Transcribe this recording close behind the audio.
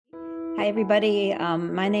Hi, everybody.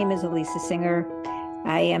 My name is Alyssa Singer.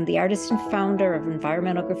 I am the artist and founder of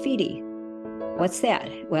Environmental Graffiti. What's that?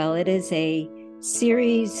 Well, it is a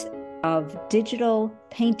series of digital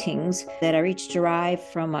paintings that are each derived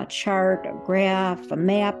from a chart, a graph, a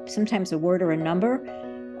map, sometimes a word or a number,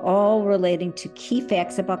 all relating to key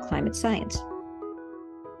facts about climate science.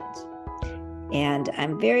 And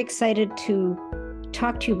I'm very excited to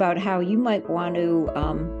talk to you about how you might want to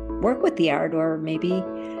work with the art or maybe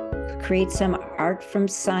create some art from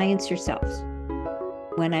science yourselves.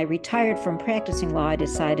 When I retired from practicing law, I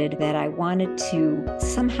decided that I wanted to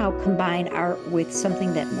somehow combine art with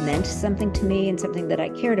something that meant something to me and something that I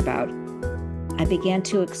cared about. I began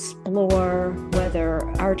to explore whether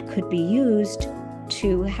art could be used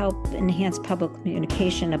to help enhance public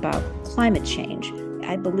communication about climate change.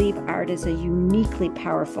 I believe art is a uniquely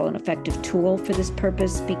powerful and effective tool for this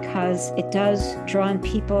purpose because it does draw on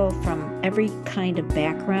people from every kind of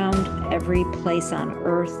background, every place on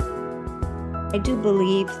Earth. I do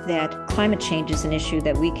believe that climate change is an issue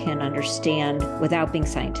that we can understand without being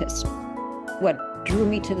scientists. What drew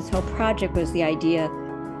me to this whole project was the idea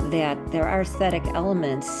that there are aesthetic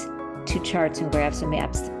elements to charts and graphs and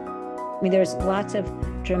maps. I mean, there's lots of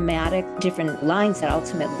dramatic, different lines that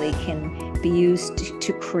ultimately can be used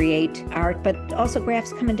to create art, but also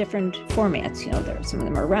graphs come in different formats. You know, some of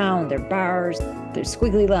them are round, they're bars, there's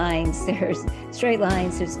squiggly lines, there's straight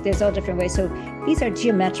lines, there's all different ways. So these are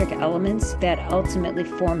geometric elements that ultimately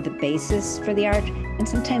form the basis for the art. And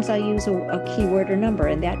sometimes I'll use a keyword or number,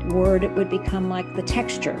 and that word would become like the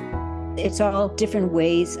texture. It's all different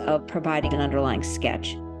ways of providing an underlying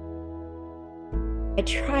sketch. I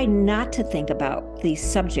try not to think about the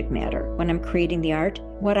subject matter when I'm creating the art.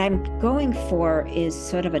 What I'm going for is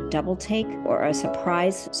sort of a double take or a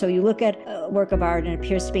surprise. So you look at a work of art and it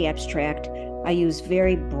appears to be abstract. I use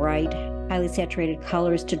very bright, highly saturated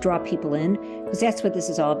colors to draw people in, because that's what this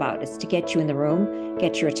is all about. It's to get you in the room,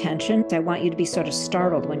 get your attention. I want you to be sort of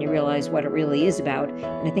startled when you realize what it really is about.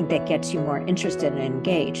 And I think that gets you more interested and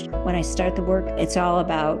engaged. When I start the work, it's all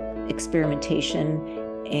about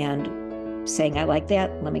experimentation and saying, I like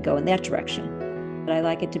that, let me go in that direction. I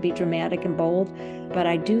like it to be dramatic and bold, but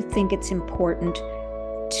I do think it's important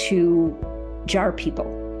to jar people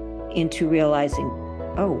into realizing,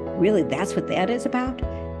 oh, really, that's what that is about?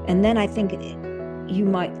 And then I think you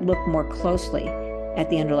might look more closely at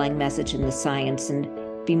the underlying message in the science and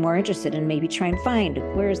be more interested and maybe try and find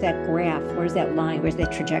where's that graph, where's that line, where's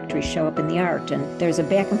that trajectory show up in the art. And there's a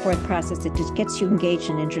back and forth process that just gets you engaged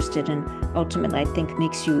and interested, and ultimately I think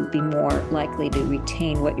makes you be more likely to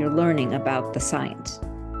retain what you're learning about the science.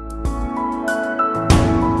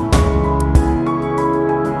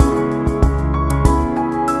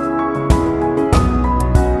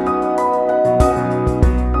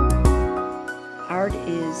 Art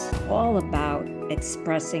is all about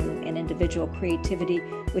expressing an individual creativity,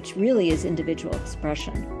 which really is individual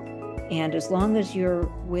expression. And as long as you're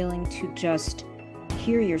willing to just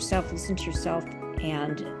hear yourself, listen to yourself,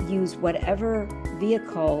 and use whatever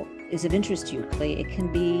vehicle is of interest to you. It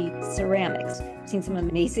can be ceramics. I've seen some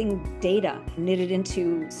amazing data knitted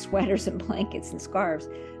into sweaters and blankets and scarves.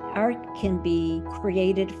 Art can be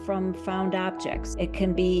created from found objects. It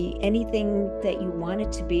can be anything that you want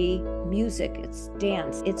it to be. Music, it's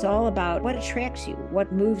dance. It's all about what attracts you,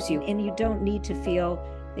 what moves you. And you don't need to feel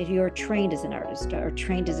that you're trained as an artist or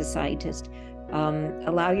trained as a scientist.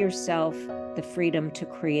 Allow yourself the freedom to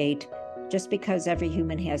create, just because every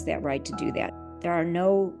human has that right to do that. There are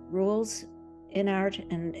no rules in art,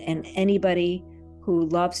 and anybody who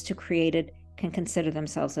loves to create it can consider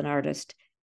themselves an artist.